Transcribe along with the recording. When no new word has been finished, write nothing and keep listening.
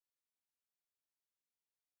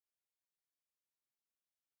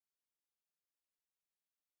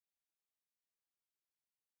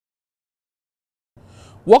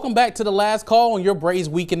Welcome back to the last call on your Braves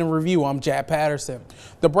Weekend in Review. I'm Jack Patterson.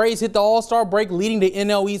 The Braves hit the All-Star break, leading the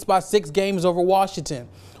NL East by 6 games over Washington.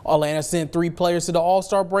 Atlanta sent 3 players to the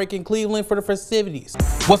All-Star break in Cleveland for the festivities.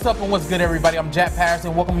 What's up and what's good, everybody? I'm Jack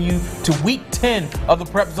Patterson. Welcome you to Week 10 of the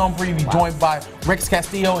Prep Zone Preview, joined by Rex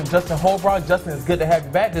Castillo and Justin Holbrook. Justin, it's good to have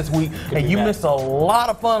you back this week. And you missed a lot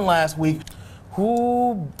of fun last week.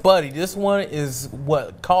 Ooh, buddy, this one is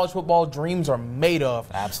what college football dreams are made of.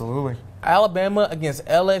 Absolutely. Alabama against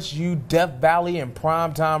LSU, Death Valley in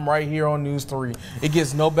prime time right here on News 3. It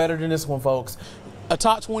gets no better than this one, folks. A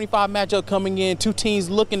top 25 matchup coming in, 2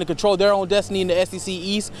 teams looking to control their own destiny in the SEC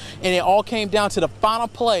East, and it all came down to the final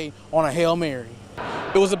play on a Hail Mary.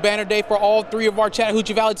 It was a banner day for all 3 of our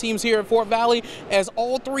Chattahoochee Valley teams here at Fort Valley, as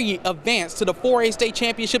all 3 advanced to the 4A state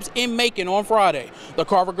championships in Macon on Friday. The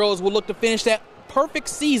Carver girls will look to finish that perfect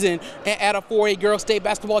season and add a 4A girls state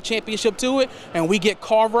basketball championship to it, and we get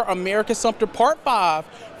Carver America Sumter Part 5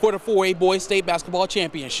 for the 4A boys state basketball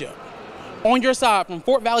championship. On your side from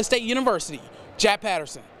Fort Valley State University, Jack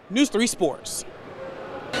Patterson, News 3 Sports.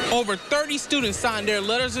 Over 30 students signed their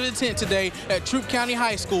letters of intent today at Troup County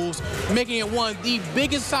High Schools, making it one of the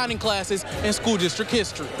biggest signing classes in school district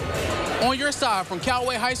history. On your side from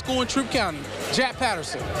Callaway High School in Troup County, Jack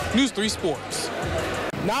Patterson, News 3 Sports.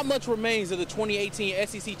 Not much remains of the 2018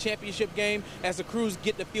 SEC Championship game as the crews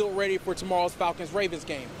get the field ready for tomorrow's Falcons-Ravens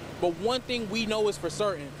game. But one thing we know is for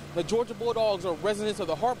certain, the Georgia Bulldogs are residents of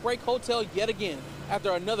the Heartbreak Hotel yet again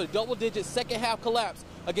after another double-digit second-half collapse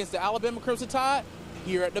against the Alabama Crimson Tide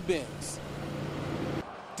here at the Benz.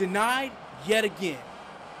 Denied yet again.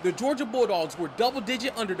 The Georgia Bulldogs were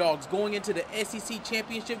double-digit underdogs going into the SEC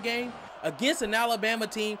Championship game against an Alabama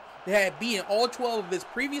team that had beaten all 12 of its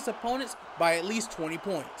previous opponents by at least 20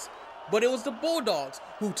 points. But it was the Bulldogs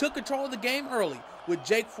who took control of the game early, with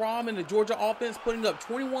Jake Fromm and the Georgia offense putting up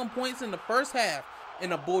 21 points in the first half,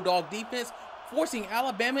 and the Bulldog defense forcing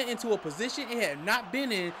Alabama into a position it had not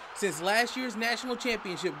been in since last year's national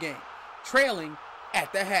championship game, trailing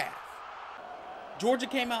at the half. Georgia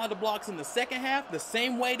came out of the blocks in the second half the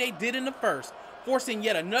same way they did in the first, forcing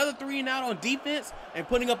yet another 3-and-out on defense and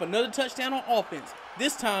putting up another touchdown on offense.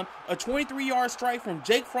 This time, a 23-yard strike from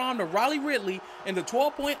Jake Fromm to Riley Ridley, and the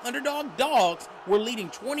 12-point underdog Dogs were leading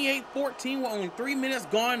 28-14 with only 3 minutes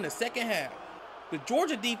gone in the second half. The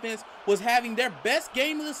Georgia defense was having their best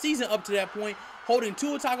game of the season up to that point, holding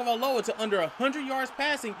Tua Tagovailoa to under 100 yards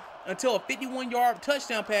passing until a 51-yard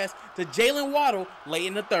touchdown pass to Jalen Waddle late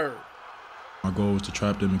in the third. Our goal was to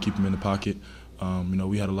trap them and keep them in the pocket.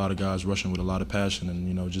 We had a lot of guys rushing with a lot of passion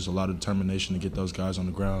and, just a lot of determination to get those guys on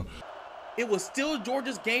the ground. It was still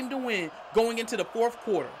Georgia's game to win going into the fourth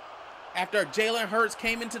quarter. After Jalen Hurts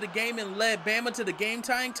came into the game and led Bama to the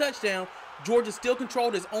game-tying touchdown, Georgia still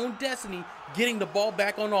controlled his own destiny, getting the ball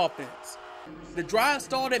back on offense. The drive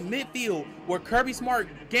stalled at midfield, where Kirby Smart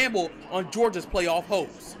gambled on Georgia's playoff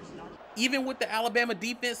hopes. Even with the Alabama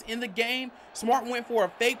defense in the game, Smart went for a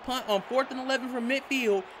fake punt on 4th and 11 from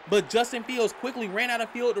midfield, but Justin Fields quickly ran out of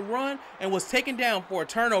field to run and was taken down for a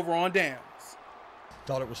turnover on downs.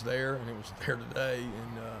 Thought it was there, and it was there today,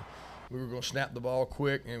 and we were going to snap the ball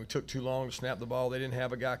quick, and we took too long to snap the ball. They didn't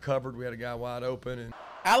have a guy covered. We had a guy wide open. And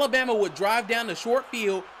Alabama would drive down the short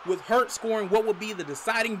field with Hurts scoring what would be the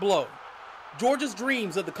deciding blow. Georgia's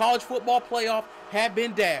dreams of the college football playoff had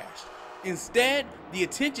been dashed. Instead, the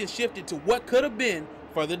attention shifted to what could have been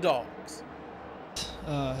for the Dogs.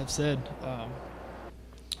 Have said,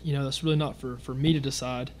 that's really not for me to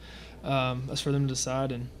decide. That's for them to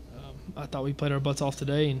decide, and I thought we played our butts off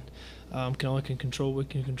today, and can control what we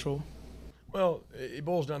can control. Well, it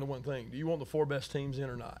boils down to one thing: do you want the 4 best teams in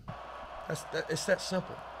or not? It's that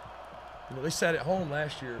simple. They sat at home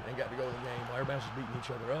last year and got to go to the game while everybody was beating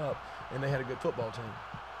each other up, and they had a good football team.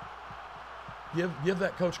 Give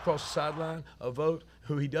that coach across the sideline a vote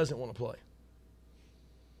who he doesn't want to play.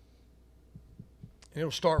 And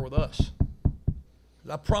it'll start with us.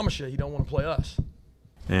 I promise you he don't want to play us.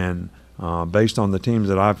 And based on the teams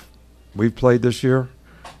that we've played this year,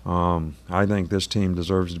 I think this team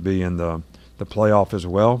deserves to be in the playoff as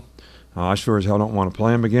well. I sure as hell don't want to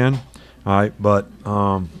play them again. All right, but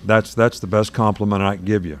that's the best compliment I can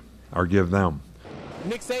give you or give them.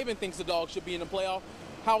 Nick Saban thinks the Dogs should be in the playoff.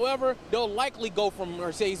 However, they'll likely go from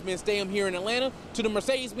Mercedes-Benz Stadium here in Atlanta to the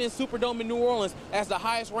Mercedes-Benz Superdome in New Orleans as the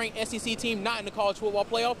highest-ranked SEC team not in the college football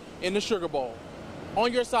playoff in the Sugar Bowl.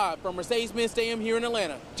 On your side from Mercedes-Benz Stadium here in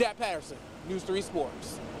Atlanta, Jack Patterson, News 3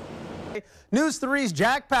 Sports. News 3's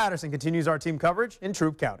Jack Patterson continues our team coverage in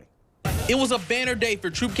Troup County. It was a banner day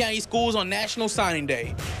for Troup County schools on National Signing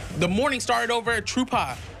Day. The morning started over at Troup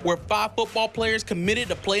High, where 5 football players committed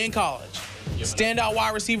to play in college. Standout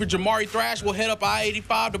wide receiver Jamari Thrash will head up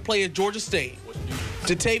I-85 to play at Georgia State.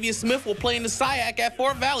 Jatavius Smith will play in the SIAC at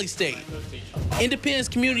Fort Valley State. Independence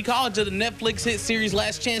Community College of the Netflix hit series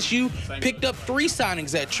Last Chance U picked up 3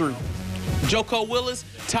 signings at True. Joko Willis,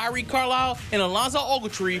 Tyree Carlisle, and Alonzo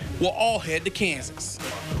Ogletree will all head to Kansas.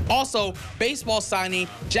 Also, baseball signing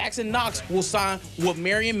Jackson Knox will sign with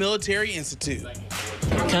Marion Military Institute.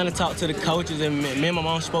 Kind of talked to the coaches, and me and my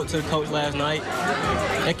mom spoke to the coach last night.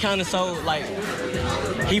 It kind of sold, like,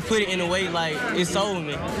 he put it in a way like it sold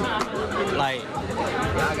me. Like,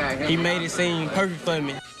 he made it seem perfect for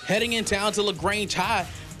me. Heading in town to LaGrange High,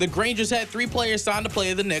 the Grangers had 3 players signed to play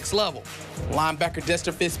at the next level. Linebacker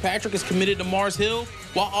Dexter Fitzpatrick is committed to Mars Hill,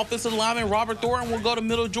 while offensive lineman Robert Thornton will go to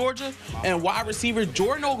Middle Georgia, and wide receiver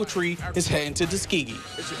Jordan Ogletree is heading to Tuskegee.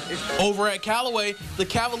 Over at Callaway, the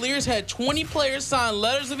Cavaliers had 20 players sign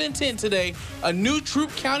letters of intent today, a new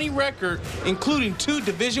Troup County record, including 2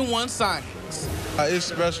 Division I signings. It's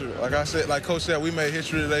special. Like I said, like Coach said, we made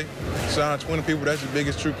history today. Signed 20 people. That's the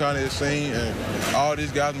biggest Troup County has seen. And all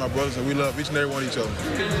these guys are my brothers, and we love each and every one of each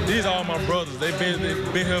other. These are all my brothers. They've been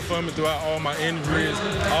here for me throughout all my injuries,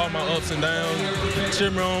 all my ups and downs.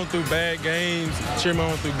 Cheer me on through bad games, cheer me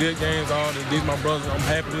on through good games. All these are my brothers. I'm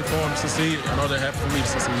happy for them to succeed. I know they're happy for me to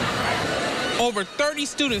succeed. Over 30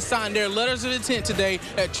 students signed their letters of intent today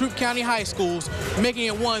at Troup County high schools, making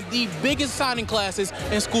it one of the biggest signing classes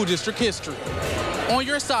in school district history. On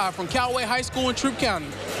your side from Callaway High School in Troup County,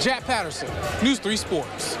 Jack Patterson, News 3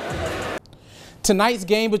 Sports. Tonight's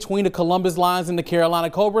game between the Columbus Lions and the Carolina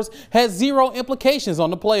Cobras has 0 implications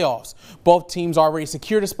on the playoffs. Both teams already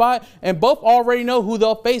secured a spot, and both already know who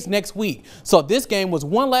they'll face next week. So this game was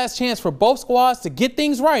one last chance for both squads to get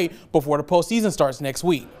things right before the postseason starts next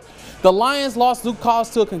week. The Lions lost Luke Collins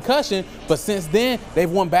to a concussion, but since then, they've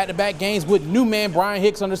won back-to-back games with new man Brian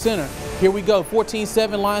Hicks under center. Here we go,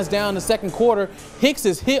 14-7 Lions down in the second quarter. Hicks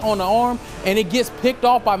is hit on the arm, and it gets picked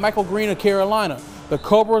off by Michael Green of Carolina. The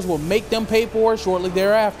Cobras will make them pay for it shortly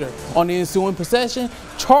thereafter. On the ensuing possession,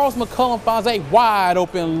 Charles McCullum finds a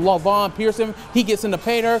wide-open LaVon Pearson. He gets in the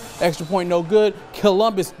pay dirt, extra point no good.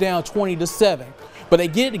 Columbus down 20-7. But they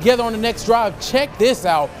get it together on the next drive. Check this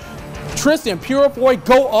out. Tristan Purifoy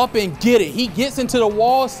go up and get it. He gets into the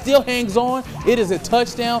wall, still hangs on. It is a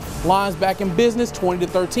touchdown. Lions back in business,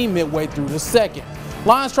 20-13 midway through the second.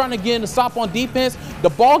 Lions trying to get in the stop on defense. The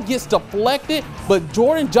ball gets deflected, but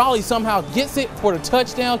Jordan Jolly somehow gets it for the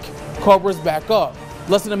touchdown. Cobras back up.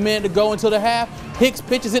 Less than a minute to go until the half. Hicks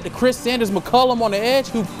pitches it to Chris Sanders McCullum on the edge,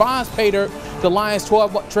 who finds pay dirt. The Lions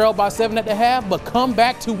trail by 7 at the half, but come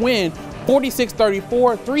back to win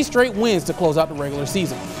 46-34, 3 straight wins to close out the regular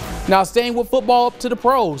season. Now staying with football up to the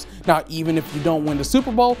pros. Now even if you don't win the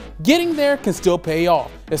Super Bowl, getting there can still pay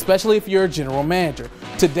off, especially if you're a general manager.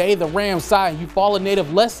 Today the Rams signed Eufaula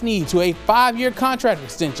native Les Snead to a 5-year contract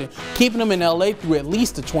extension, keeping him in LA through at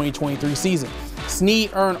least the 2023 season.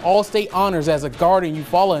 Snead earned All-State honors as a guard in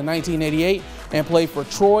Eufaula in 1988 and played for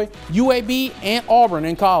Troy, UAB, and Auburn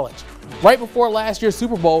in college. Right before last year's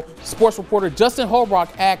Super Bowl, sports reporter Justin Holbrook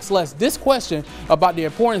asked Les this question about the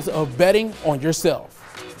importance of betting on yourself.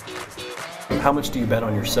 How much do you bet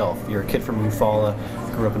on yourself? You're a kid from Eufaula,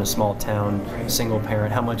 grew up in a small town, single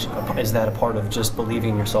parent. How much is that a part of just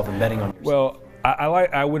believing in yourself and betting on yourself? Well,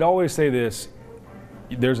 I would always say this.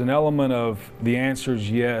 There's an element of the answer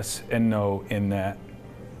is yes and no in that.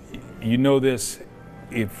 You know this,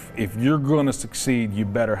 if you're going to succeed, you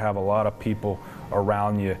better have a lot of people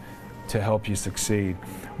around you to help you succeed.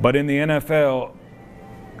 But in the NFL,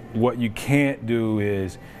 what you can't do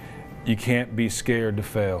is you can't be scared to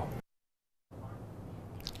fail.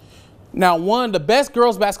 Now, one of the best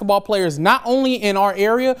girls basketball players, not only in our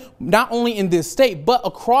area, not only in this state, but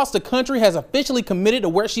across the country, has officially committed to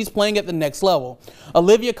where she's playing at the next level.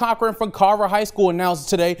 Olivia Cochran from Carver High School announced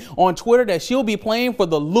today on Twitter that she'll be playing for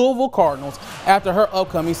the Louisville Cardinals after her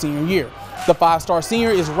upcoming senior year. The 5-star senior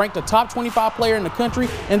is ranked a top 25 player in the country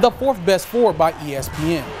and the 4th best forward by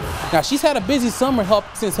ESPN. Now, she's had a busy summer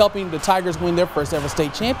since helping the Tigers win their first ever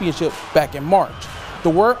state championship back in March. The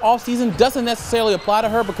word offseason doesn't necessarily apply to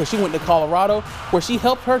her because she went to Colorado, where she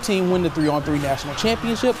helped her team win the 3-on-3 national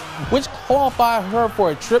championship, which qualified her for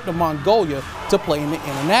a trip to Mongolia to play in the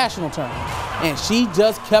international tournament. And she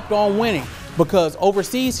just kept on winning because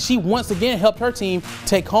overseas, she once again helped her team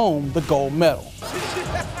take home the gold medal.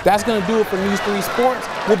 That's going to do it for News 3 Sports.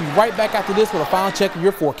 We'll be right back after this with a final check of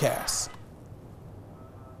your forecast.